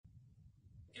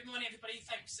Good morning, everybody.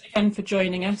 Thanks again for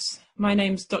joining us. My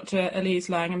name's Dr. Elise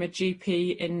Lang. I'm a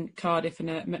GP in Cardiff and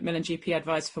a Macmillan GP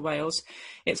advisor for Wales.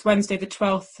 It's Wednesday, the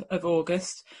 12th of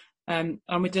August, and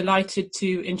we're delighted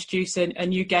to introduce a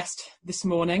new guest this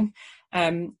morning.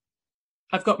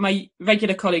 I've got my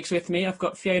regular colleagues with me. I've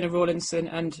got Fiona Rawlinson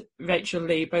and Rachel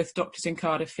Lee, both doctors in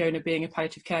Cardiff, Fiona being a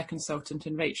palliative care consultant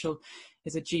and Rachel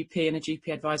is a GP and a GP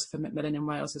advisor for Macmillan in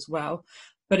Wales as well.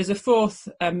 But as a fourth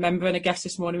member and a guest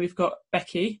this morning, we've got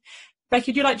Becky.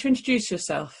 Becky, would you like to introduce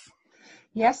yourself?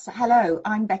 Yes, hello,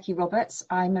 I'm Becky Roberts.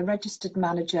 I'm a registered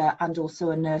manager and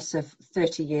also a nurse of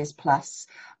 30 years plus.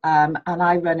 And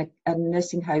I run a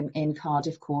nursing home in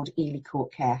Cardiff called Ely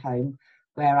Court Care Home,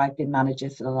 where I've been manager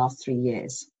for the last 3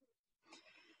 years.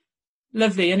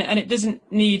 Lovely, and it doesn't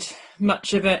need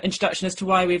much of an introduction as to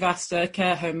why we've asked a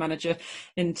care home manager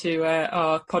into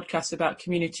our podcast about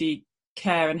community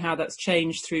care and how that's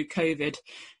changed through COVID.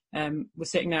 We're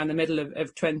sitting now in the middle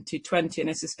of 2020 and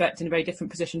I suspect in a very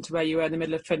different position to where you were in the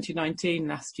middle of 2019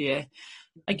 last year.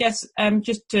 I guess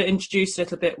just to introduce a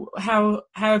little bit, how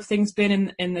have things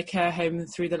been in the care home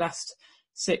through the last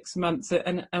 6 months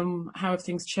and how have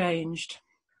things changed?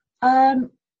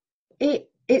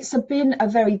 It's been a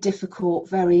very difficult,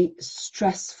 very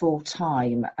stressful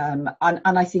time, and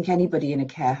I think anybody in a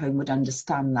care home would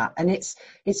understand that. And it's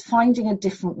finding a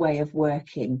different way of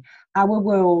working. Our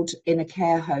world in a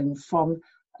care home, from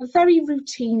a very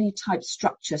routinely type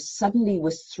structure, suddenly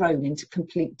was thrown into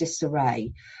complete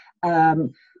disarray.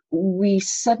 We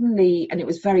suddenly, and it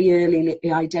was very early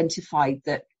identified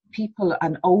that people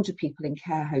and older people in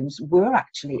care homes were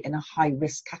actually in a high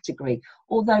risk category,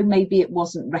 although maybe it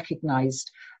wasn't recognised.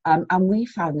 And we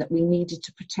found that we needed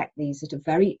to protect these at a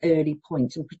very early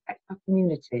point and protect our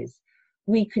communities.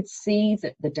 We could see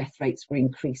that the death rates were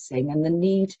increasing and the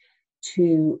need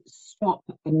to stop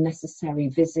unnecessary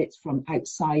visits from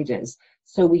outsiders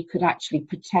so we could actually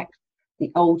protect the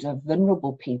older,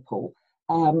 vulnerable people.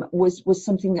 Was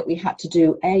something that we had to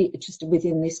do, just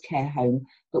within this care home,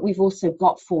 but we've also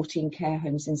got 14 care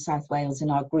homes in South Wales in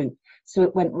our group, so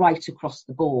it went right across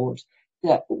the board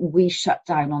that we shut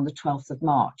down on the 12th of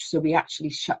March. So we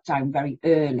actually shut down very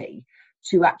early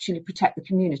to actually protect the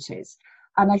communities.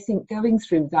 And I think going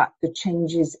through that, the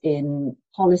changes in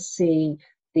policy,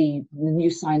 the new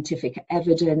scientific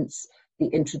evidence, the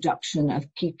introduction of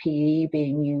PPE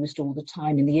being used all the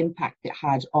time and the impact it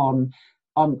had on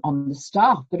the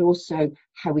staff, but also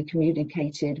how we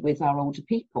communicated with our older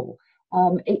people.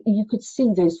 You could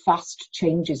see those vast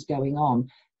changes going on,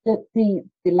 that the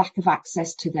lack of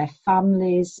access to their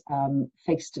families,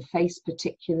 face-to-face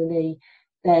particularly,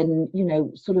 then,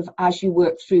 sort of as you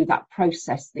work through that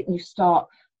process, that you start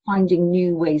finding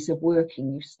new ways of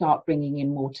working, you start bringing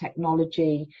in more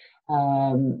technology,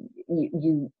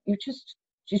 you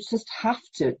just have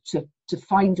to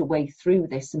find a way through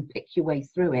this and pick your way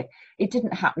through it. It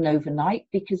didn't happen overnight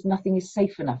because nothing is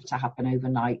safe enough to happen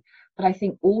overnight. But I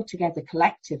think all together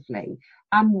collectively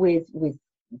and with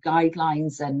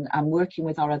guidelines and working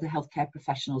with our other healthcare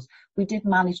professionals, we did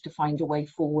manage to find a way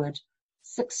forward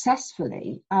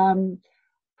successfully and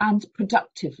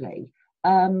productively.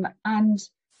 And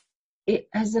it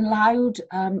has allowed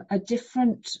a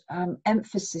different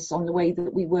emphasis on the way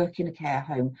that we work in a care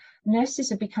home.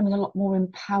 Nurses are becoming a lot more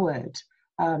empowered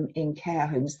in care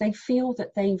homes. They feel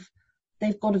that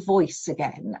they've got a voice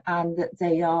again, and that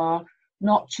they are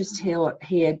not just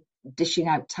here dishing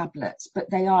out tablets, but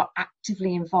they are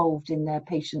actively involved in their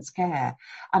patients' care.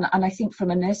 And I think from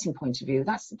a nursing point of view,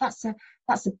 that's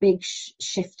a big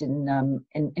shift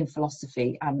in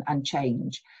philosophy and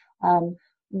change.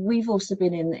 We've also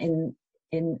been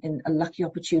in a lucky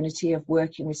opportunity of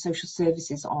working with social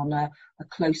services on a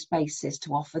close basis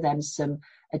to offer them some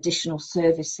additional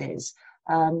services,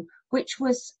 which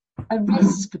was a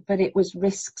risk, but it was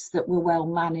risks that were well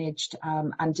managed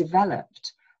and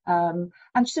developed. And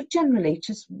so generally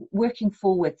just working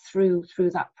forward through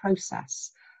that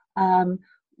process.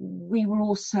 We were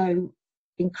also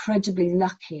incredibly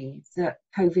lucky that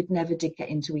COVID never did get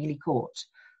into Ely Court,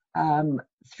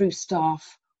 through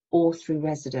staff or through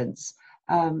residents.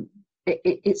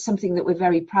 It's something that we're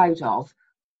very proud of.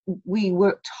 We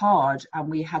worked hard and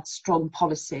we had strong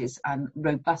policies and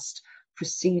robust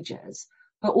procedures,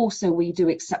 but also we do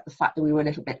accept the fact that we were a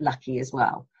little bit lucky as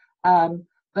well.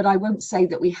 But I won't say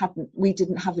that we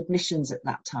didn't have admissions at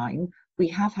that time. We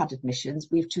have had admissions.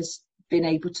 We've just been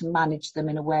able to manage them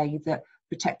in a way that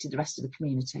protected the rest of the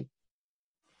community.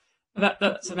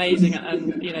 That's amazing,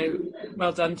 and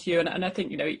well done to you. And I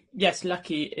think yes,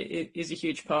 lucky is a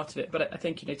huge part of it, but I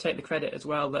think take the credit as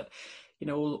well that you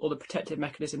know, all the protective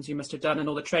mechanisms you must have done, and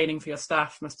all the training for your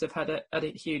staff must have had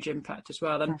a huge impact as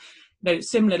well. And you know,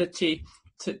 similar to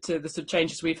the sort of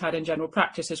changes we've had in general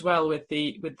practice as well, with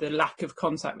the lack of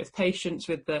contact with patients,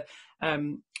 with the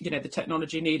you know, the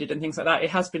technology needed and things like that.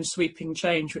 It has been sweeping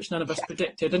change, which none of us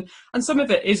predicted, and some of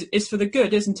it is for the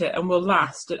good, isn't it? And will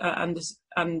last, and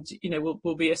you know,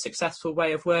 will be a successful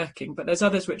way of working. But there's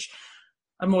others which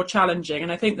are more challenging,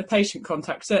 and I think the patient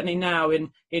contact, certainly now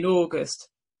in August,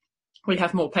 we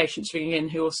have more patients ringing in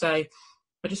who will say,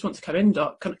 I just want to come in,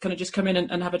 doc. Can I just come in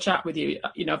and have a chat with you?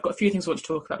 You know, I've got a few things I want to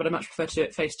talk about, but I much prefer to do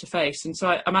it face to face. And so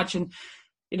I imagine,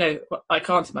 you know, I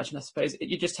can't imagine, I suppose,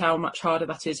 just how much harder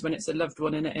that is when it's a loved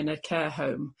one in a care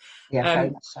home. Yeah, very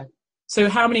much so. So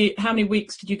how many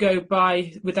weeks did you go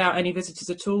by without any visitors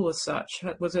at all as such?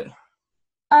 Was it?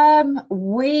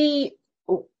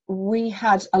 We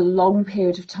had a long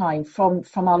period of time from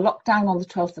our lockdown on the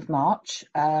 12th of March.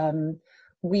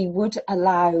 We would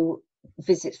allow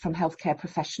visits from healthcare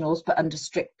professionals, but under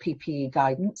strict PPE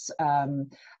guidance,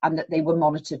 and that they were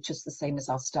monitored just the same as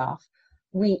our staff.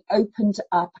 We opened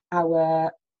up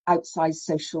our outside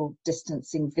social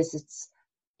distancing visits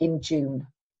in June.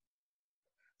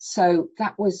 So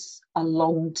that was a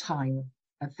long time,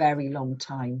 a very long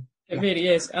time. It really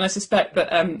is. And I suspect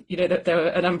that, you know, that there were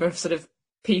a number of sort of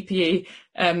PPE,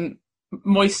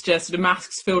 moisture sort of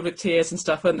masks filled with tears and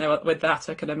stuff, weren't there, with that?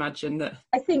 I can imagine that.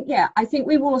 I think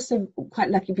we were also quite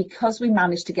lucky because we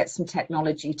managed to get some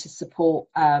technology to support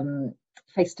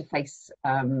face-to-face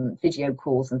video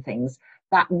calls and things.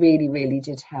 That really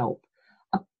did help.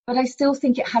 But I still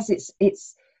think it has its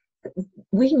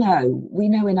we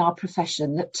know in our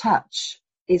profession that touch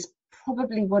is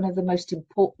probably one of the most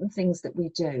important things that we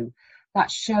do.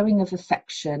 That showing of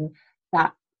affection,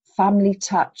 that family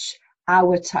touch,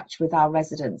 our touch with our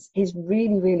residents is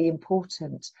really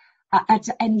important. At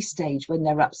any stage, when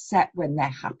they're upset, when they're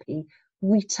happy,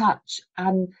 we touch,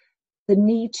 and the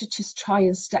need to just try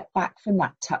and step back from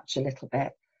that touch a little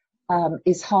bit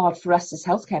is hard for us as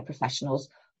healthcare professionals.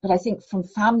 But I think from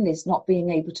families not being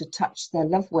able to touch their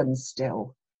loved ones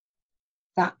still,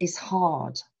 that is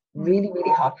hard, really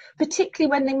hard, particularly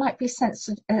when they might be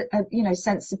sensitive,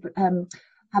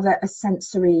 have a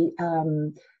sensory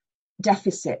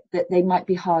deficit, that they might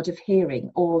be hard of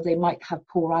hearing, or they might have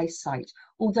poor eyesight.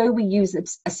 Although we use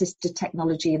assisted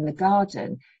technology in the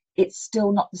garden, it's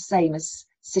still not the same as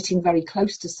sitting very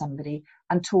close to somebody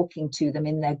and talking to them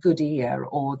in their good ear,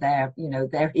 or their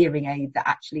hearing aid that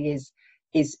actually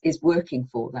is working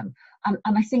for them. And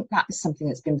I think that is something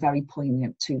that's been very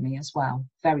poignant to me as well.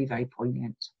 Very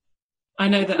poignant. I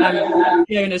know that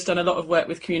Fiona's done a lot of work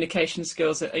with communication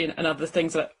skills and other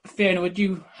things. Fiona, would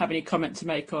you have any comment to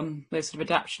make on those sort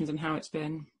of adaptations and how it's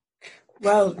been?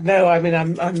 Well, no, I mean,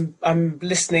 I'm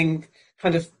listening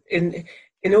kind of in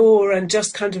awe, and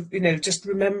just kind of, just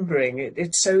remembering it.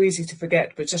 It's so easy to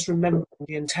forget, but just remembering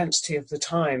the intensity of the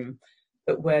time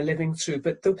that we're living through.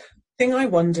 But the thing I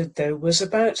wondered, though, was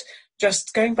about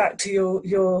just going back to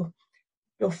your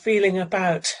feeling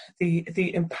about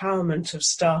the empowerment of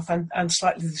staff, and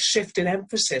slightly the shift in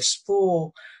emphasis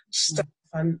for staff,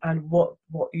 and what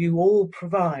you all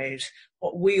provide,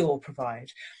 what we all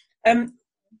provide.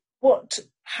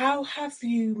 How have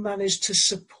you managed to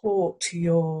support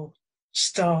your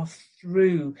staff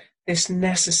through this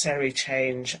necessary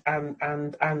change,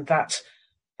 and that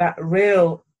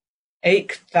real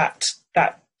ache that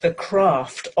the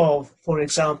craft of, for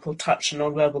example, touch and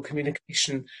non-verbal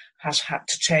communication has had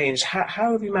to change?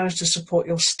 How have you managed to support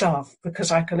your staff?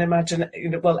 Because I can imagine,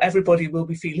 everybody will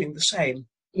be feeling the same.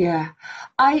 Yeah,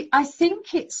 I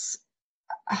think it's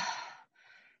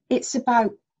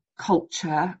about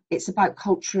culture. It's about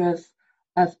culture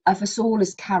of us all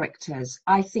as characters.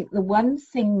 I think the one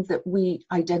thing that we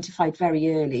identified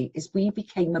very early is we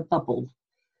became a bubble.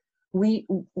 We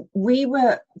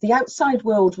were, the outside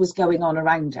world was going on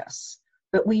around us,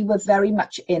 but we were very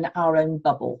much in our own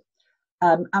bubble.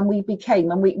 And we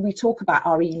became, and we talk about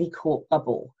our Ely Court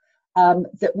bubble,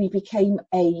 that we became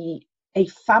a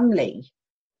family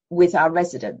with our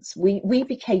residents. We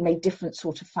became a different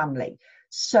sort of family.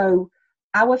 So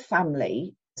our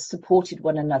family supported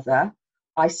one another.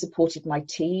 I supported my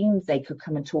team. They could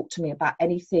come and talk to me about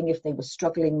anything. If they were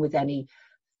struggling with any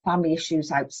family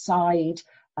issues outside,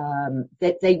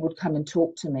 that they would come and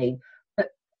talk to me. But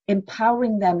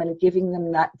empowering them and giving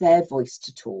them their voice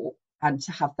to talk and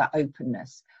to have that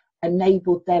openness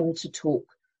enabled them to talk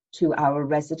to our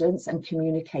residents and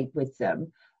communicate with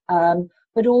them.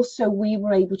 But also we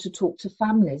were able to talk to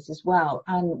families as well.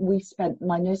 And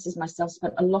my nurses, myself,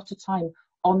 spent a lot of time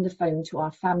on the phone to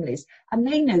our families. And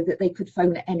they know that they could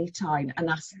phone at any time and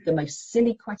ask the most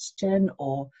silly question,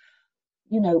 or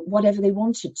whatever they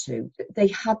wanted to. They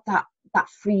had that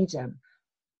freedom.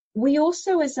 We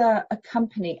also, as a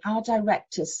company, our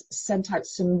directors sent out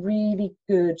some really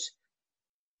good,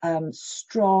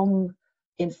 strong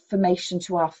information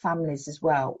to our families as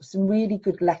well. Some really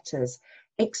good letters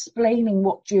explaining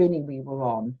what journey we were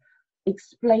on,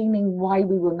 explaining why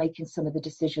we were making some of the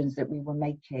decisions that we were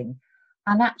making.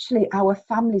 And actually, our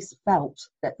families felt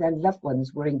that their loved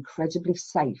ones were incredibly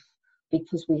safe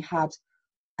because we had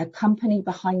a company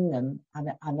behind them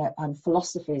and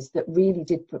philosophies that really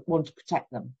did want to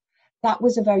protect them. That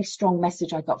was a very strong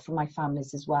message I got from my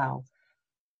families as well.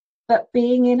 But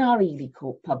being in our Ely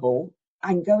Court bubble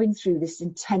and going through this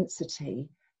intensity,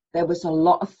 there was a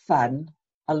lot of fun,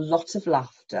 a lot of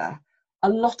laughter, a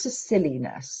lot of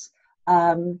silliness.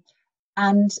 And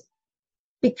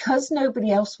because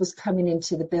nobody else was coming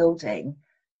into the building,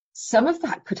 some of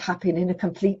that could happen in a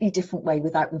completely different way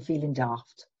without them feeling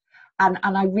daft. And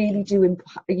I really do,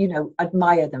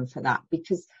 admire them for that,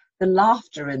 because the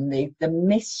laughter and the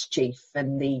mischief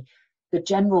and the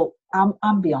general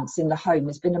ambience in the home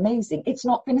has been amazing. It's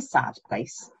not been a sad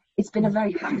place. It's been a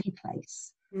very happy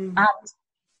place. Mm. And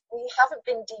we haven't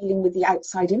been dealing with the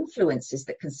outside influences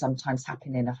that can sometimes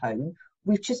happen in a home.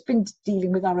 We've just been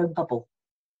dealing with our own bubble.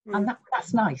 Mm. And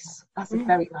that's nice. That's a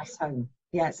very nice home.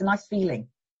 Yeah, it's a nice feeling.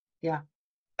 Yeah.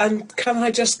 And can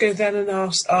I just go then and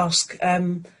ask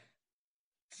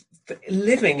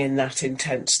living in that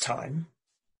intense time,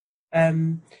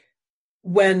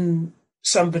 when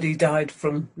somebody died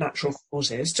from natural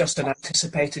causes, just an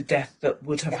anticipated death that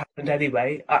would have happened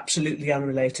anyway, absolutely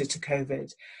unrelated to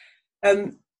COVID,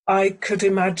 I could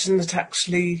imagine that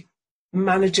actually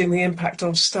managing the impact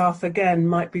on staff again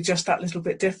might be just that little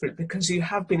bit different, because you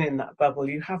have been in that bubble,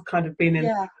 you have kind of been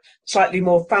in slightly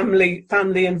more family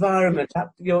environment,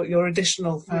 your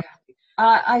additional family.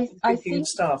 I think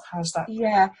staff, how's that?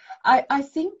 Yeah, I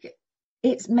think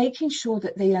it's making sure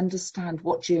that they understand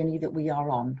what journey that we are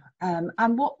on,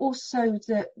 and what also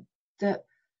that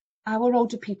our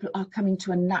older people are coming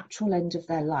to a natural end of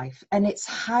their life, and it's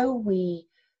how we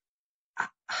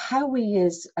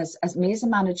as me as a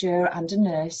manager and a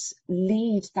nurse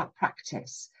lead that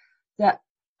practice. That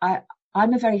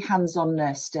I'm a very hands-on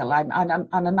nurse still. I'm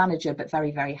a manager, but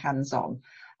very, very hands-on,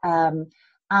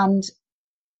 and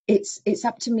it's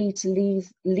up to me to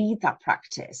lead that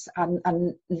practice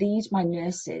and lead my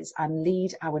nurses and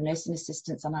lead our nursing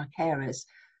assistants and our carers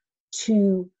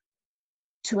to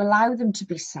allow them to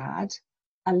be sad,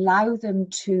 allow them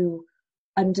to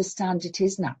understand it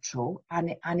is natural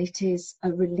and it is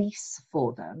a release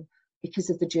for them because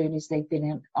of the journeys they've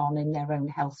been on in their own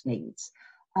health needs,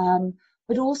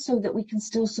 but also that we can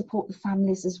still support the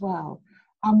families as well.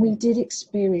 And we did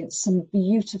experience some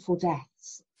beautiful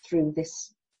deaths through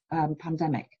this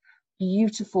pandemic.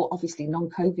 Beautiful, obviously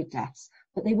non-COVID deaths,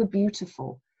 but they were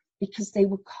beautiful because they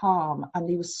were calm and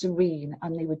they were serene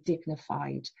and they were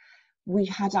dignified. We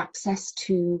had access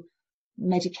to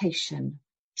medication,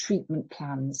 treatment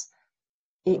plans.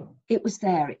 It was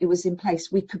there, it was in place.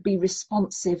 We could be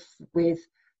responsive with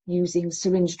using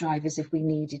syringe drivers if we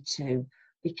needed to,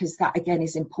 because that again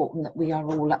is important, that we are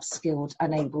all upskilled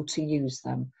and able to use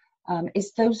them.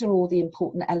 Those are all the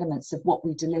important elements of what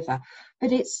we deliver.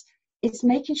 But it's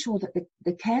making sure that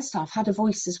the care staff had a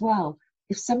voice as well.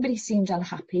 If somebody seemed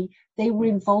unhappy, they were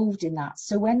involved in that.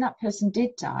 So when that person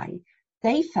did die,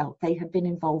 they felt they had been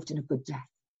involved in a good death.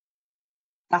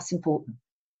 That's important.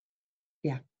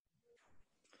 Yeah.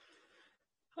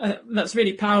 That's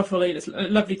really powerful. It's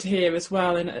lovely to hear as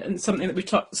well, and something that we've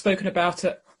spoken about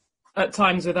at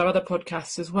times with our other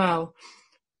podcasts as well.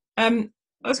 I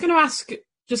was going to ask,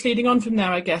 just leading on from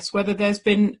there, I guess, whether there's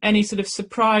been any sort of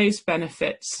surprise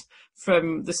benefits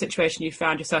from the situation you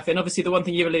found yourself in. Obviously, the one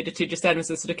thing you alluded to just then was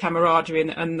the sort of camaraderie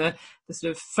and the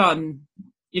sort of fun,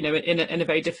 in a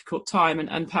very difficult time,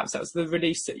 and perhaps that was the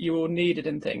release that you all needed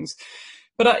and things.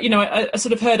 But I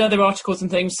sort of heard other articles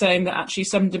and things saying that actually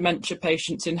some dementia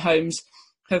patients in homes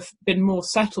have been more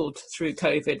settled through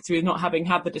COVID, through not having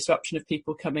had the disruption of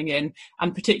people coming in,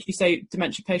 and particularly, say,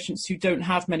 dementia patients who don't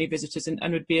have many visitors and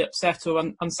would be upset or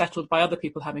unsettled by other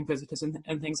people having visitors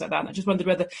and things like that. And I just wondered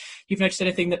whether you've noticed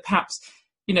anything that perhaps,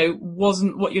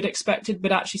 wasn't what you'd expected,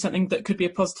 but actually something that could be a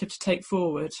positive to take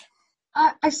forward.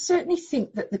 I certainly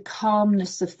think that the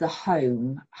calmness of the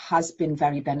home has been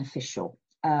very beneficial.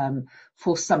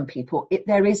 For some people,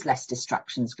 there is less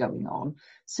distractions going on,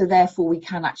 so therefore we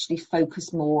can actually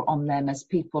focus more on them as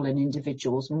people and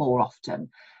individuals more often.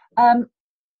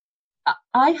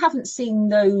 I haven't seen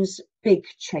those big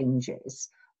changes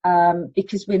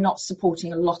because we're not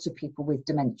supporting a lot of people with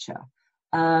dementia,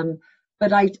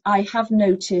 but I have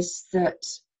noticed that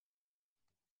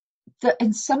that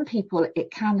in some people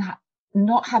it can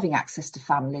not having access to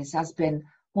families has been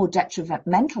more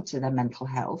detrimental to their mental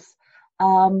health.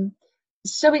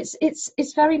 So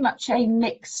it's very much a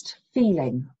mixed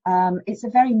feeling. It's a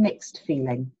very mixed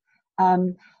feeling.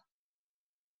 I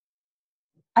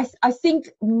think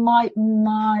my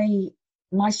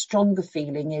stronger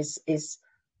feeling is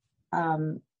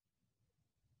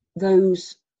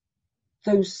those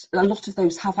a lot of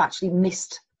those have actually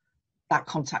missed that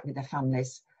contact with their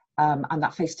families, and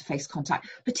that face-to-face contact,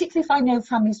 particularly if I know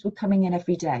families were coming in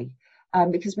every day,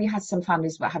 because we had some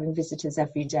families were having visitors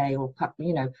every day, or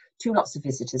 2 lots of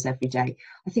visitors every day.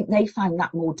 I think they found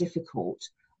that more difficult,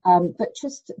 but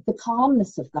just the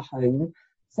calmness of the home,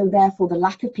 so therefore the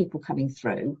lack of people coming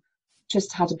through,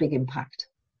 just had a big impact.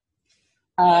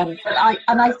 But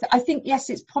I think, yes,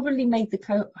 it's probably made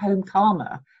the home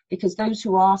calmer, because those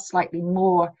who are slightly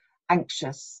more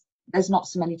anxious, there's not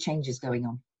so many changes going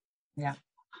on. Yeah.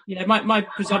 Yeah, my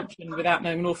presumption, without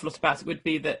knowing an awful lot about it, would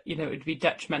be that it would be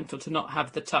detrimental to not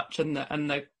have the touch and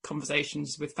the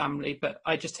conversations with family. But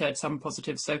I just heard some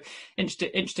positives, so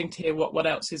interesting to hear what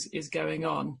else is going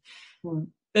on.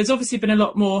 There's obviously been a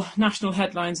lot more national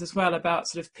headlines as well about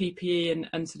sort of PPE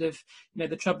and sort of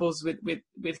the troubles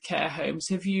with care homes.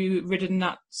 Have you ridden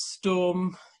that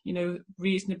storm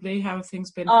reasonably? How have things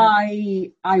been?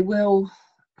 I will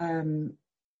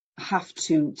have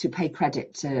to pay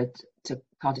credit to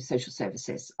Cardiff Social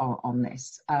Services on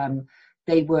this.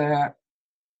 They were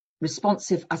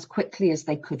responsive as quickly as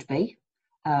they could be.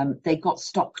 They got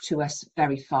stock to us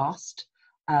very fast.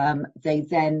 They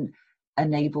then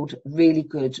enabled really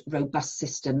good, robust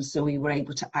systems, so we were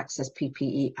able to access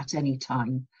PPE at any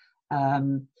time.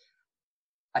 The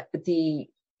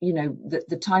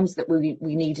times that we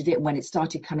needed it, when it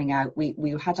started coming out,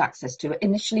 we had access to it.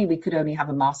 Initially, we could only have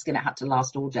a mask and it had to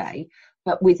last all day.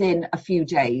 But within a few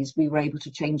days, we were able to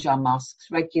change our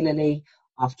masks regularly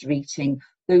after eating.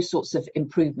 Those sorts of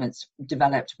improvements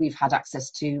developed. We've had access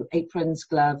to aprons,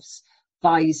 gloves,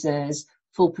 visors,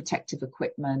 full protective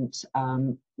equipment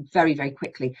very, very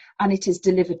quickly. And it is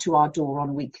delivered to our door on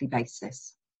a weekly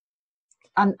basis.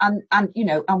 And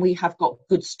we have got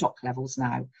good stock levels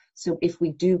now. So if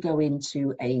we do go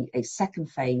into a second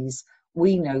phase,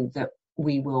 we know that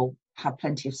we will have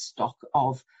plenty of stock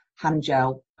of hand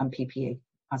gel and PPE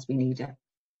as we need it.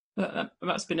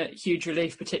 That's been a huge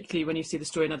relief, particularly when you see the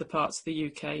story in other parts of the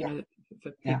UK,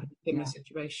 for people in this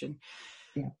situation.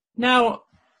 Yeah. Now,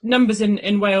 numbers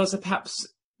in Wales are perhaps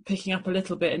picking up a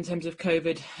little bit in terms of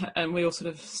COVID, and we all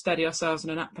sort of steady ourselves in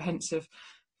an apprehensive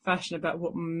fashion about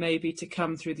what may be to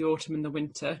come through the autumn and the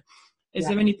winter. Is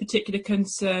there any particular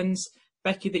concerns,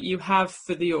 Becky, that you have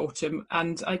for the autumn?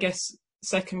 And I guess,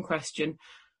 second question,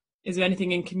 is there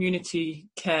anything in community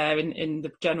care, in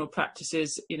the general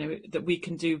practices, that we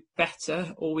can do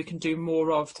better or we can do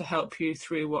more of to help you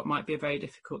through what might be a very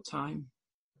difficult time?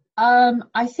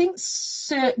 I think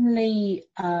certainly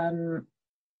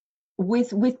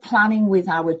with planning with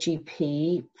our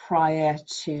GP prior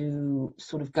to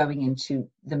sort of going into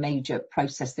the major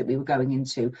process that we were going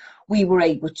into, we were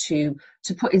able to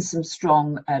put in some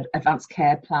strong advanced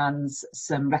care plans,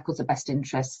 some records of best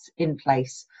interests in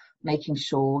place, making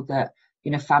sure that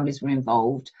families were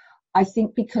involved. I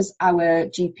think because our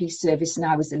GP service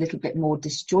now is a little bit more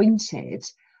disjointed,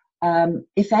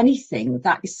 if anything,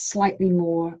 that is slightly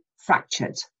more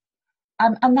fractured.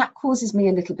 And that causes me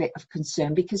a little bit of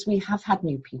concern, because we have had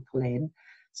new people in,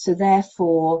 so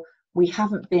therefore we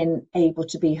haven't been able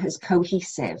to be as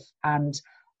cohesive and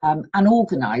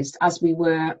organised as we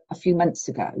were a few months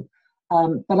ago.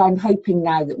 But I'm hoping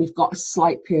now that we've got a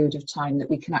slight period of time that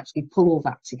we can actually pull all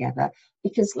that together,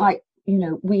 because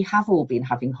we have all been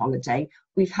having holiday.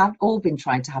 We've all been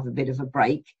trying to have a bit of a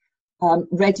break,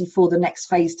 ready for the next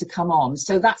phase to come on.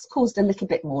 So that's caused a little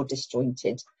bit more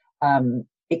disjointed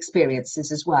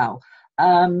experiences as well.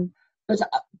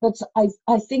 But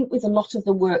I think with a lot of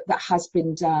the work that has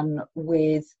been done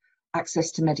with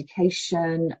access to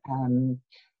medication and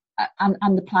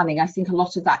the planning, I think a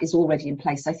lot of that is already in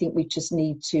place. I think we just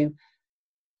need to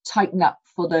tighten up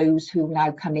for those who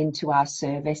now come into our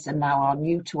service and now are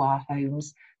new to our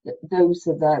homes. That those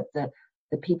are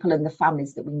the people and the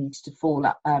families that we need to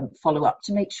follow up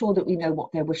to make sure that we know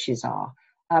what their wishes are.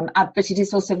 But it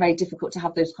is also very difficult to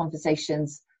have those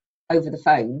conversations over the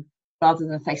phone rather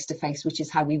than face to face, which is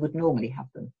how we would normally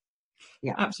have them.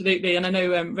 Yeah, absolutely. And I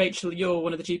know, Rachel, you're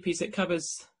one of the GPs that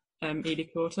covers Ely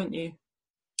Court, aren't you?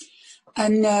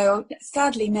 No,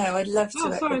 sadly, no. I'd love to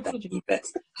work with Becky, but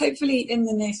hopefully in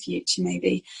the near future,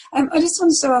 maybe. I just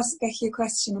wanted to ask Becky a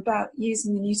question about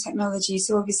using the new technology.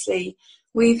 So obviously,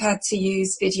 we've had to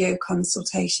use video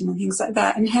consultation and things like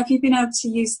that. And have you been able to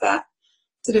use that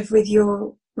sort of with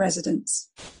your residents?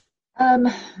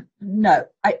 No,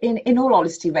 in all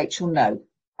honesty, Rachel, no.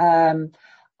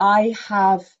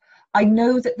 I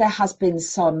know that there has been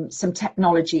some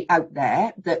technology out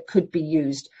there that could be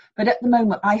used, but at the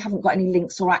moment I haven't got any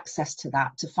links or access to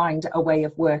that to find a way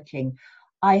of working.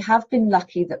 I have been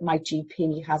lucky that my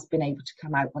GP has been able to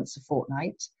come out once a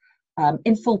fortnight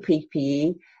in full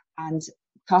PPE and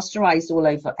cast her eyes all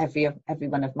over every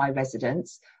one of my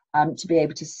residents to be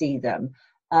able to see them.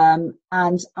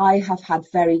 And I have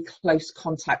had very close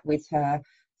contact with her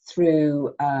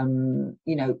through,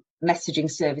 messaging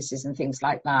services and things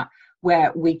like that,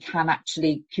 where we can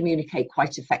actually communicate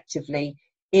quite effectively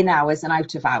in hours and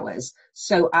out of hours.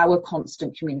 So our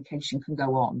constant communication can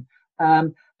go on.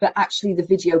 But actually the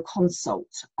video consult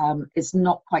is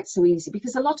not quite so easy,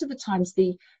 because a lot of the times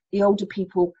the older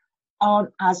people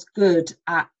aren't as good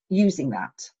at using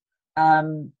that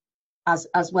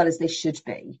as well as they should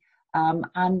be.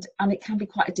 And it can be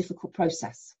quite a difficult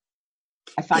process,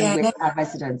 I find, with our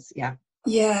residents.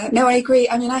 Yeah, no, I agree.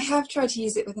 I mean, I have tried to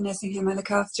use it with the nursing home I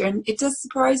look after, and it does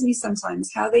surprise me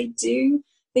sometimes how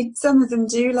some of them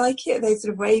do like it. They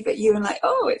sort of wave at you and like,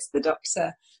 oh, it's the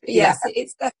doctor. But yes,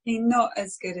 it's definitely not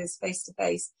as good as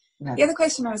face-to-face. No. The other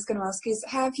question I was going to ask is,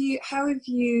 how have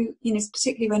you,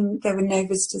 particularly when there were no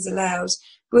visitors allowed,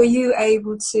 were you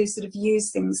able to sort of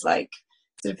use things like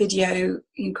sort of video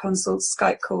consults,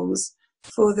 Skype calls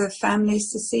for the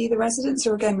families to see the residents,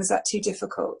 or again, was that too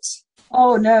difficult?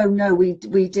 Oh, no, we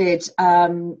did.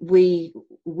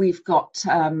 We've got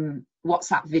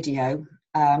WhatsApp video,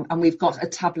 and we've got a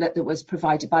tablet that was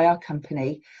provided by our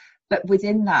company. But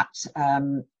within that,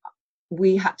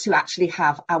 we had to actually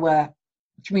have our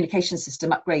communication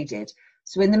system upgraded.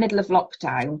 So in the middle of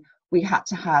lockdown, we had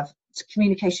to have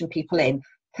communication people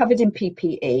covered in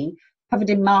PPE, covered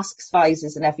in masks,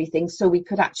 visors and everything, so we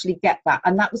could actually get that.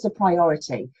 And that was a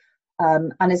priority.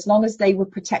 And as long as they were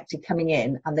protected coming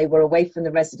in and they were away from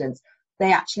the residents,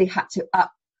 they actually had to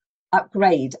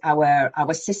upgrade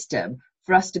our system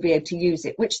for us to be able to use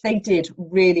it, which they did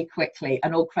really quickly,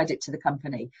 and all credit to the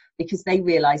company, because they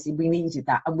realised we needed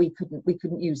that and we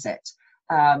couldn't use it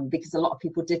because a lot of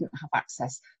people didn't have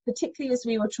access, particularly as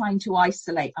we were trying to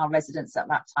isolate our residents at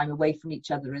that time away from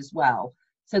each other as well.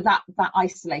 So that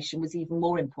isolation was even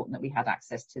more important, that we had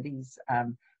access to these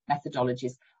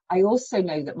methodologies. I also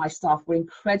know that my staff were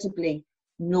incredibly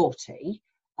naughty,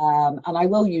 and I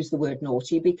will use the word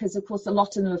naughty because, of course, a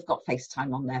lot of them have got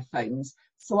FaceTime on their phones.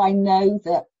 So I know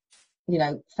that,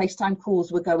 FaceTime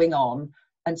calls were going on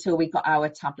until we got our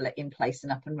tablet in place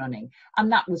and up and running.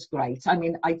 And that was great. I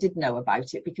mean, I did know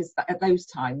about it because at those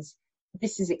times,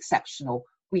 this is exceptional.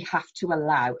 We have to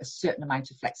allow a certain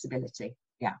amount of flexibility.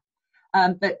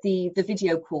 But the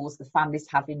video calls, the families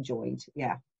have enjoyed.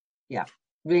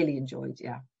 Really enjoyed.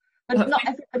 But not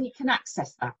everybody can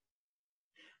access that.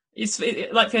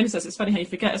 Like Fiona says, it's funny how you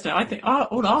forget, isn't it? I think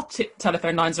all our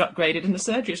telephone lines are upgraded in the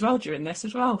surgery as well during this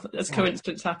as well, as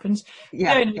coincidence happens.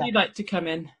 Fiona, would you like to come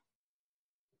in?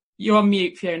 You're on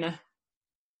mute, Fiona.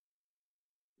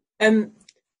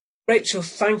 Rachel,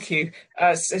 thank you.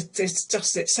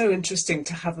 It's so interesting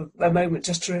to have a moment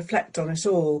just to reflect on it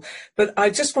all. But I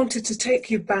just wanted to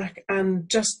take you back and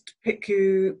just pick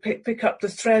up the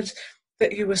thread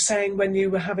that you were saying when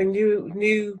you were having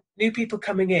new people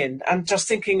coming in, and just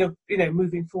thinking of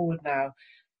moving forward now.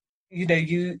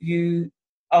 You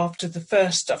after the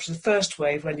first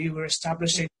wave, when you were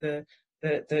establishing the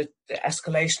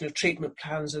escalation of treatment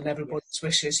plans and everybody's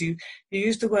wishes, you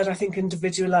used the word, I think,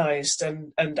 individualised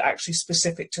and actually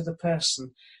specific to the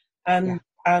person,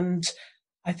 and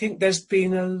I think there's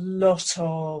been a lot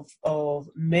of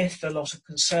myth, a lot of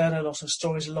concern, a lot of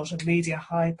stories, a lot of media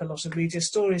hype, a lot of media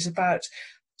stories about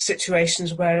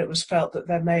situations where it was felt that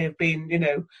there may have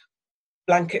been,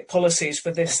 blanket policies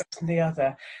for this, that and the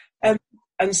other.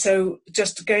 And so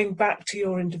just going back to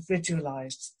your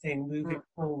individualised thing moving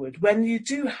forward, when you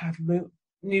do have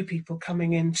new people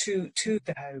coming into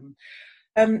the home,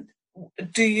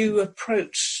 do you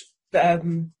approach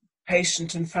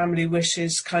patient and family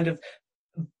wishes kind of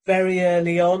very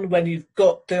early on when you've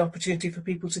got the opportunity for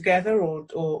people together,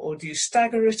 or do you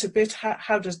stagger it a bit?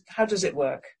 How does it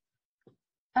work?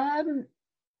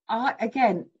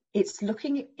 Again, it's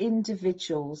looking at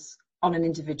individuals on an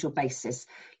individual basis.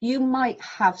 You might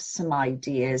have some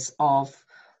ideas of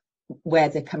where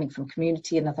they're coming from,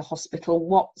 community, another hospital,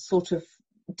 what sort of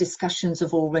discussions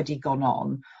have already gone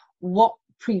on, what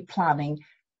pre-planning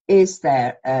is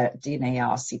there,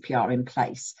 DNAR, CPR in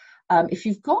place.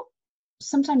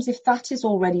 Sometimes if that has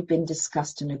already been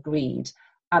discussed and agreed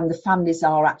and the families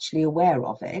are actually aware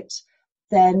of it,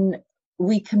 then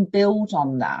we can build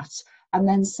on that and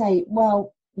then say,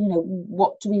 well, you know,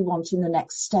 what do we want in the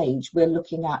next stage? We're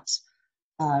looking at,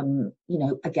 you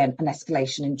know, again, an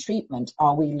escalation in treatment.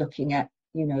 Are we looking at,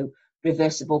 you know,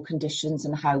 reversible conditions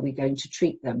and how we're going to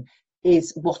treat them?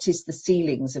 What is the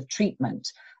ceilings of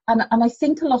treatment? And I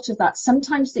think a lot of that,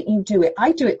 sometimes that you do it,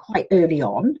 I do it quite early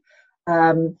on.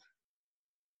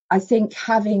 I think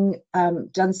having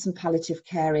done some palliative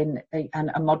care in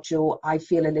a module, I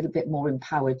feel a little bit more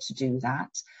empowered to do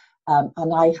that.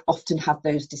 And I often have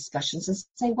those discussions and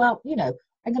say, well, you know,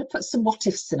 I'm going to put some what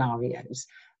if scenarios.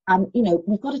 And, you know,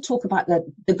 we've got to talk about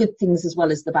the good things as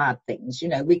well as the bad things. You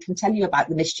know, we can tell you about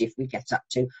the mischief we get up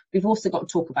to. We've also got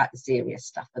to talk about the serious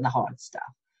stuff and the hard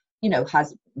stuff. You know,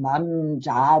 has mum,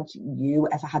 dad, you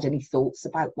ever had any thoughts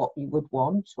about what you would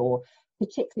want? Or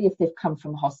particularly if they've come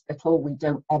from hospital, we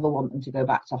don't ever want them to go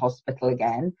back to hospital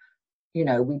again. You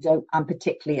know, we don't, and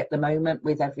particularly at the moment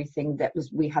with everything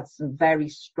we had some very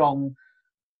strong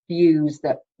views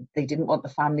that they didn't want the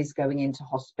families going into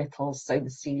hospital, so the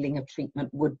ceiling of treatment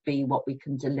would be what we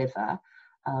can deliver.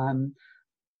 And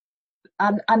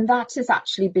that has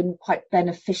actually been quite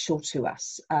beneficial to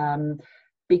us. And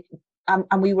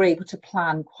we were able to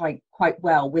plan quite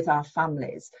well with our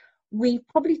families. We've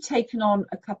probably taken on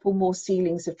a couple more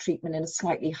ceilings of treatment in a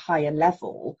slightly higher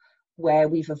level, where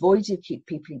we've avoided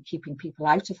keeping people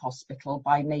out of hospital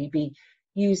by maybe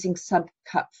using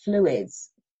subcut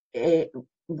fluids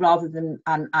rather than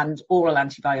and oral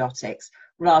antibiotics,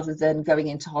 rather than going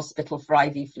into hospital for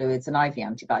IV fluids and IV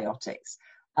antibiotics.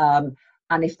 And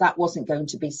if that wasn't going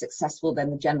to be successful, then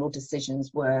the general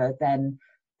decisions were then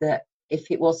that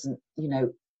if it wasn't, you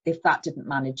know, if that didn't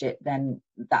manage it, then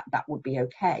that would be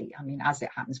okay. I mean, as it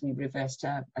happens, we reversed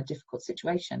a difficult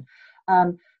situation.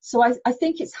 So I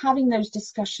think it's having those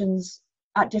discussions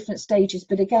at different stages,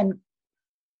 but again,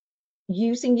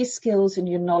 using your skills and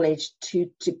your knowledge to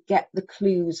get the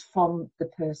clues from the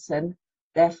person,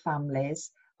 their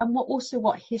families, and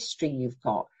what history you've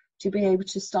got, to be able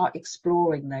to start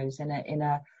exploring those in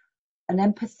an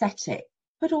empathetic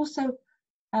but also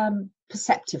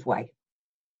perceptive way.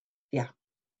 Yeah.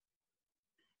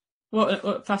 What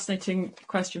a fascinating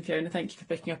question, Fiona. Thank you for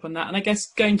picking up on that. And I guess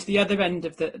going to the other end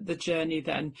of the journey,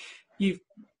 then you've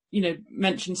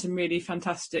mentioned some really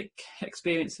fantastic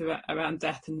experience around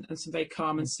death and some very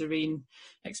calm and serene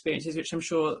experiences, which I'm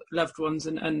sure loved ones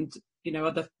and you know,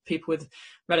 other people with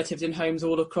relatives in homes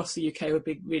all across the UK would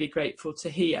be really grateful to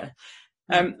hear.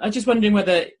 I'm just wondering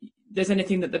whether there's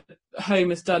anything that the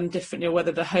home has done differently, or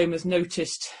whether the home has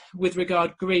noticed with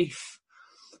regard grief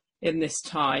in this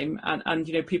time, and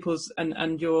you know, people's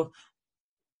and your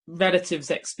relatives'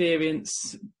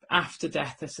 experience after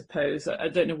death, I suppose. I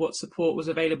don't know what support was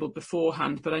available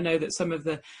beforehand, but I know that some of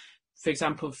for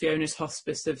example, Fiona's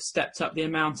hospice have stepped up the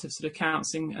amount of sort of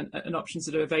counselling and options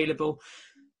that are available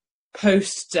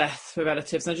post-death for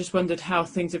relatives. And I just wondered how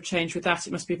things have changed with that.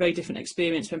 It must be a very different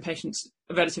experience when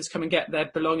relatives come and get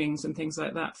their belongings and things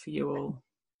like that for you all.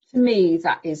 For me,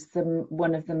 that is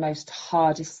one of the most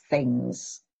hardest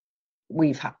things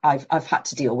I've had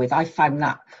to deal with. I found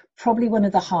that probably one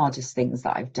of the hardest things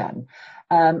that I've done.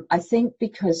 I think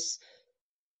because,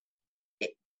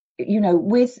 you know,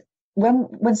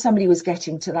 when somebody was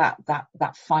getting to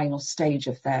that final stage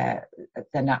of their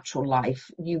natural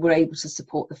life, you were able to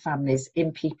support the families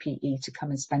in PPE to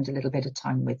come and spend a little bit of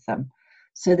time with them,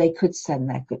 so they could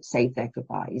say their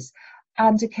goodbyes.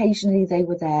 And occasionally they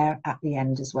were there at the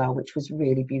end as well, which was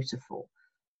really beautiful.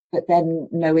 But then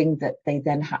knowing that they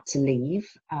then had to leave,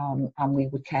 and we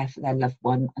would care for their loved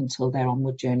one until their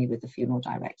onward journey with the funeral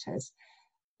directors.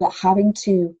 But having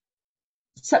to,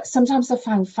 sometimes I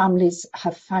found families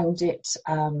have found it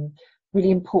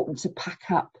really important to pack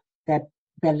up their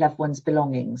loved one's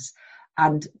belongings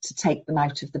and to take them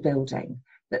out of the building.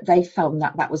 That they found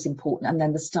that was important, and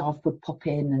then the staff would pop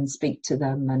in and speak to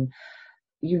them, and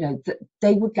you know, that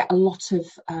they would get a lot of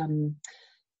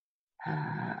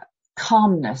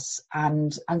calmness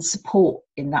and support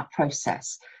in that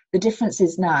process. The difference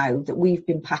is now that we've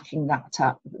been packing that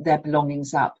up, their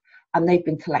belongings up, and they've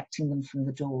been collecting them from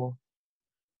the door.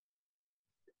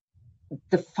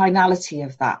 The finality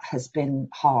of that has been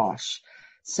harsh.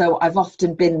 So I've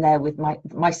often been there with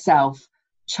myself,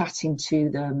 chatting to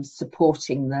them,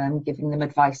 supporting them, giving them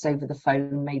advice over the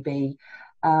phone maybe,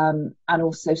 and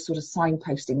also sort of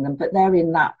signposting them. But they're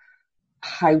in that,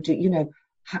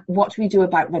 what do we do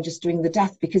about registering the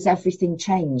death? Because everything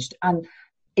changed. And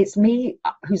it's me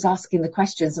who's asking the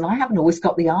questions, and I haven't always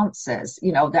got the answers.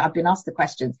 You know, that I've been asked the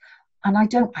questions and I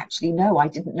don't actually know. I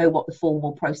didn't know what the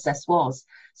formal process was.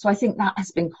 So I think that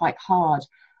has been quite hard.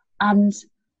 And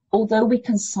although we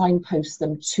can signpost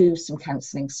them to some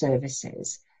counselling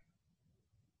services,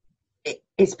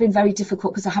 it's been very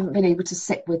difficult because I haven't been able to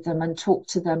sit with them and talk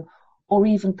to them or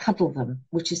even cuddle them,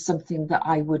 which is something that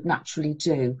I would naturally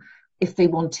do if they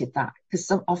wanted that.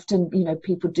 Because often, you know,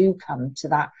 people do come to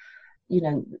that, you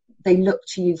know, they look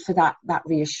to you for that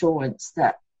reassurance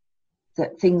that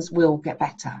things will get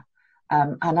better.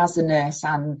 And as a nurse,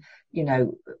 and, you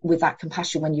know, with that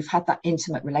compassion, when you've had that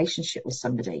intimate relationship with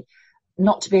somebody,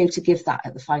 not to be able to give that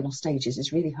at the final stages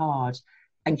is really hard.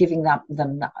 And giving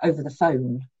them that over the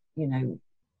phone, you know,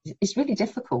 it's really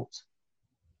difficult.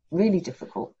 Really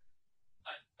difficult.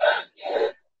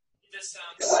 It just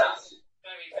sounds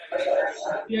very, very.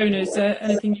 Fiona, is there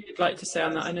anything you'd like to say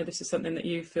on that? I know this is something that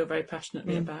you feel very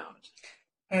passionately about.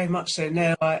 Very much so.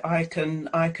 No, I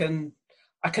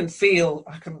can feel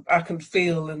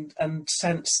and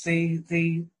sense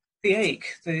the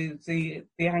ache, the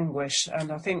anguish,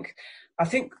 and I think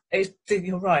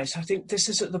you're right. I think this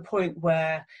is at the point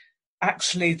where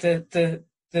actually that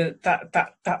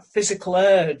physical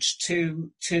urge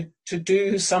to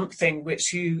do something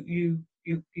which you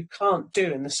can't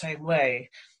do in the same way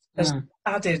has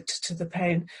added to the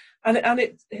pain, and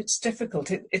it's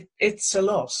difficult. It's a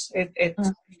loss.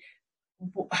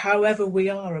 However we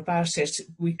are about it,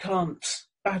 we can't.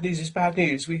 Bad news is bad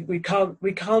news. We can't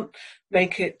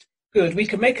make it good. We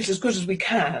can make it as good as we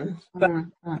can, but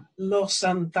loss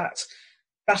and that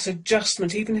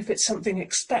adjustment, even if it's something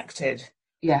expected,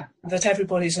 that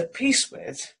everybody's at peace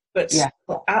with, but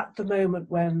at the moment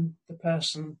when the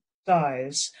person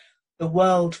dies, the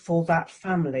world for that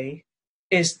family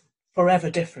is forever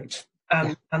different,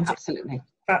 and absolutely,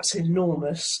 that's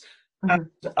enormous.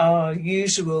 And our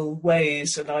usual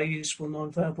ways and our usual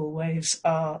non-verbal ways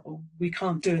we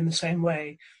can't do in the same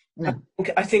way. No.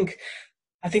 I think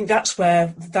that's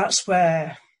where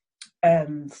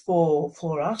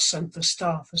for us and the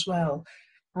staff as well,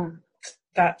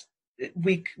 that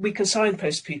we can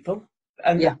signpost people,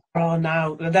 and there are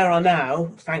now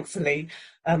thankfully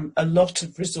a lot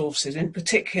of resources. In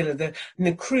particular,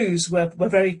 the crews were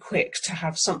very quick to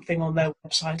have something on their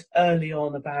website early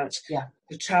on about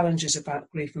the challenges about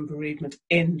grief and bereavement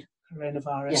in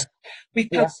coronavirus. We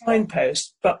can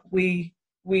signpost, but we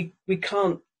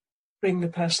can't bring the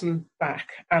person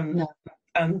back. And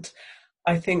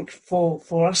I think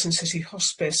for us in City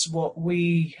Hospice, what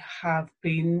we have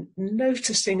been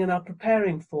noticing and are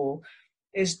preparing for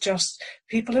is just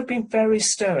people have been very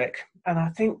stoic. And I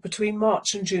think between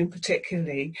March and June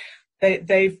particularly,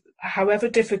 they've, however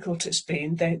difficult it's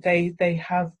been, they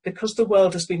have, because the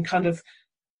world has been kind of,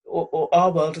 or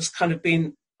our world has kind of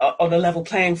been on a level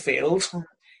playing field,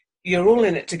 you're all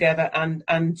in it together, and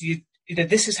you know,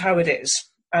 this is how it is.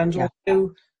 And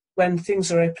although when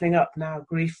things are opening up now,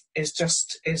 grief is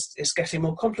getting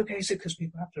more complicated because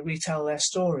people have to retell their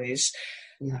stories.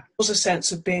 There's a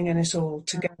sense of being in it all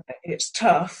together. It's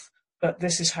tough, but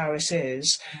this is how it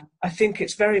is. I think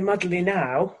it's very muddly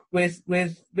now with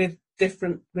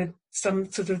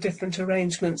some sort of different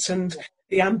arrangements and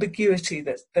the ambiguity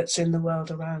that's in the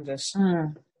world around us.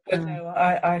 But no,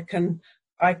 I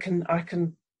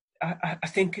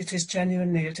think it is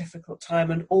genuinely a difficult time,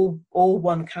 and all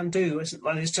one can do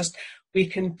is just we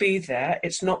can be there.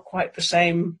 It's not quite the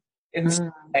same in the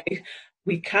same way.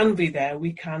 We can be there.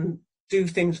 We can do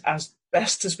things as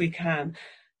best as we can.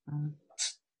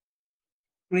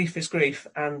 Grief is grief,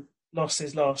 and loss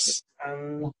is loss,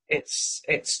 and it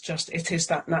is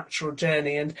that natural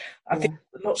journey. And I think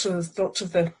lots of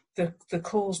the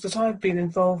calls that I've been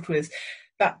involved with,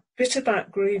 that bit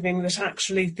about grieving, that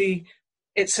actually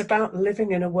it's about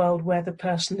living in a world where the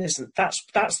person isn't. That's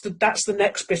the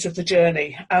next bit of the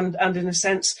journey, and in a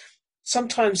sense,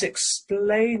 sometimes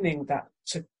explaining that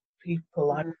to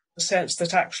people. I have the sense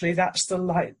that actually that's the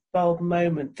light bulb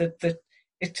moment, that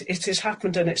it has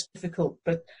happened and it's difficult,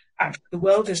 but actually the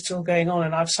world is still going on,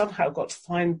 and I've somehow got to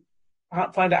find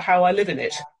out how I live in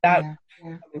it without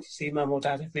having to see mum or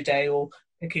dad every day, or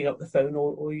picking up the phone,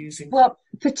 or using. Well,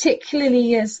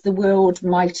 particularly as the world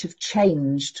might have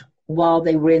changed while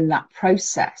they were in that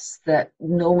process, that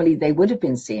normally they would have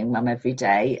been seeing mum every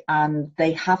day, and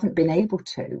they haven't been able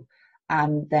to.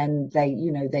 And then they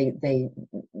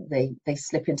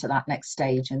slip into that next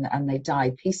stage and they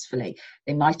die peacefully.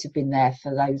 They might have been there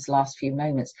for those last few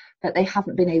moments, but they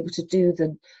haven't been able to do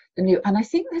the new. And I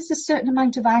think there's a certain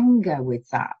amount of anger with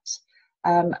that.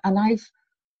 And I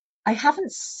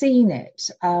haven't seen it,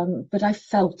 but I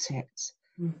felt it.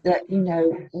 That, you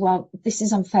know, well, this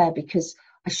is unfair because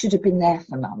I should have been there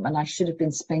for mum, and I should have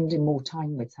been spending more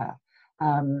time with her.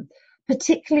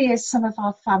 Particularly as some of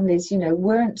our families, you know,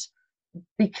 weren't,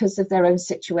 because of their own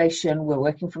situation, were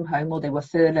working from home, or they were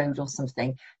furloughed or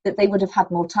something, that they would have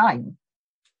had more time,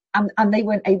 and they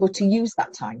weren't able to use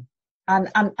that time.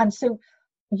 And so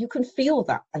you can feel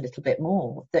that a little bit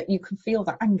more, that you can feel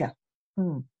that anger.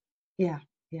 Yeah,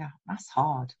 that's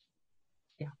hard.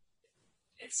 Yeah.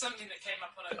 It's something that came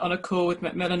up on a call with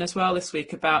Macmillan as well this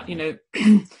week about,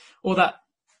 all that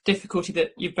difficulty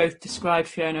that you've both described,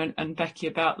 Fiona and Becky,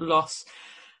 about loss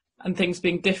and things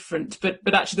being different. But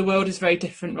actually the world is very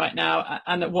different right now.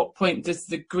 And at what point does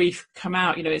the grief come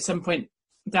out? At some point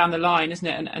down the line, isn't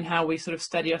it? And how we sort of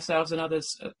steady ourselves and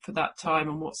others for that time,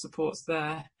 and what support's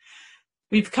there.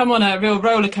 We've come on a real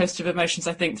roller coaster of emotions,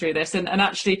 I think, through this. And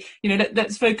actually,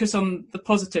 let's focus on the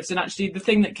positives. And actually the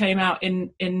thing that came out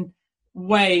in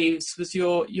waves was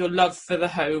your love for the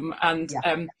home. And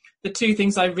the two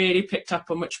things I really picked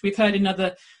up on, which we've heard in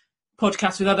other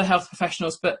podcasts with other health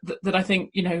professionals, but that I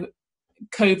think,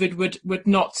 COVID would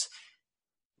not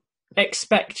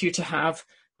expect you to have,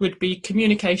 would be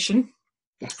communication.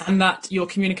 Yes. And that your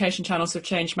communication channels have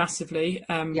changed massively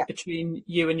between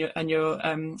you and your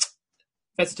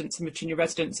residents, and between your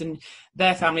residents and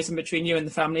their families, and between you and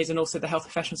the families, and also the health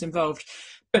professionals involved.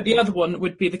 But the other one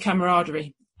would be the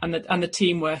camaraderie and the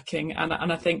team working. And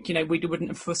I think, we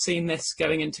wouldn't have foreseen this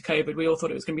going into COVID. We all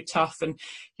thought it was going to be tough, and,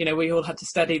 we all had to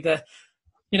study the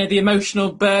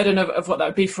emotional burden of what that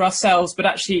would be for ourselves. But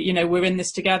actually, we're in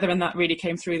this together, and that really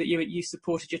came through, that you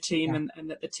supported your team, and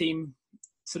that the team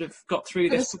sort of got through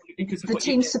this because of the what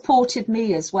team supported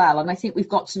me as well. And I think we've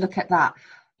got to look at that.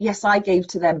 Yes, I gave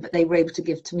to them, but they were able to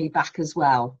give to me back as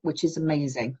well, which is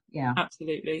amazing. Yeah,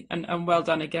 absolutely. And well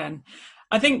done again.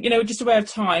 I think, just aware of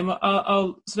time,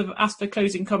 I'll sort of ask for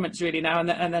closing comments really now,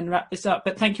 and then wrap this up.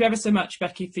 But thank you ever so much,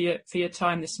 Becky, for your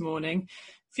time this morning.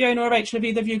 Fiona or Rachel, have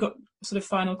either of you got sort of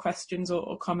final questions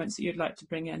or comments that you'd like to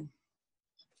bring in?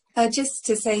 Just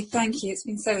to say thank you. It's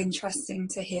been so interesting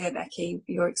to hear, Becky,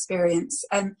 your experience.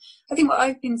 I think what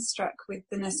I've been struck with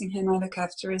the nursing home I look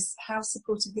after is how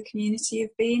supportive the community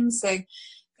have been. So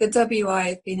the WI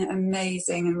have been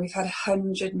amazing, and we've had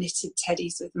 100 knitted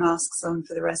teddies with masks on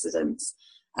for the residents.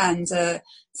 And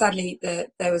sadly, there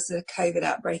was a COVID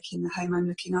outbreak in the home I'm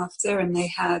looking after, and they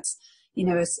had,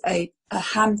 a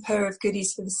hamper of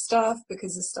goodies for the staff,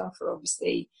 because the staff are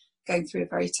obviously going through a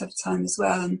very tough time as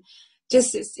well. And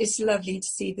just it's lovely to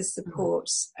see the support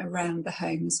around the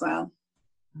home as well.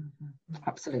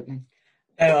 Absolutely.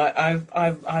 No,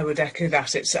 I would echo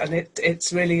that.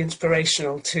 It's really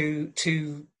inspirational to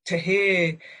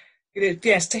hear,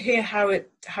 to hear how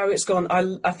it's gone.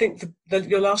 I think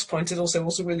your last point is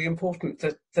also really important,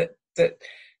 that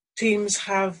teams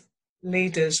have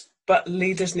leaders, but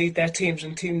leaders need their teams,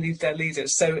 and teams need their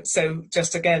leaders. So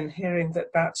just again, hearing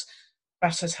that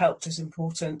has helped is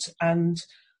important. And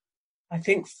I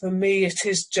think for me, it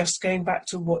is just going back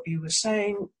to what you were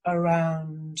saying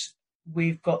around,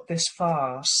 we've got this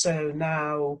far, so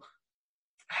now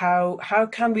how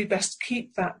can we best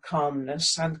keep that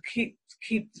calmness and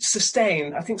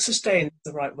sustain? I think sustain is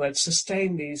the right word.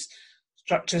 Sustain these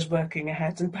structures working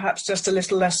ahead, and perhaps just a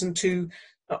little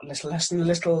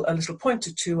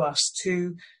pointer to us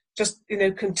to just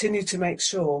continue to make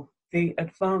sure the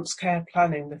advanced care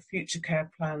planning, the future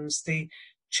care plans, the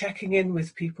checking in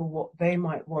with people what they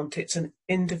might want. It's an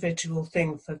individual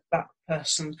thing for that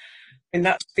person. And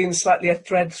that's been slightly a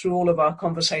thread through all of our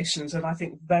conversations, and I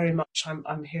think very much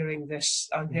I'm hearing this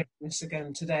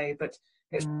again today, but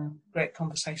it's a great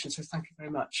conversation, so thank you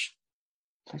very much.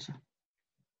 Pleasure.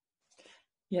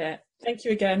 Yeah, thank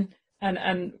you again,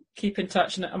 and keep in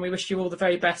touch, and we wish you all the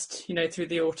very best, through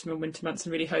the autumn and winter months,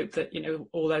 and really hope that,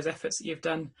 all those efforts that you've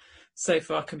done so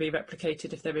far can be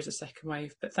replicated if there is a second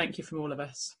wave. But thank you from all of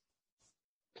us.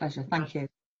 Pleasure, thank you.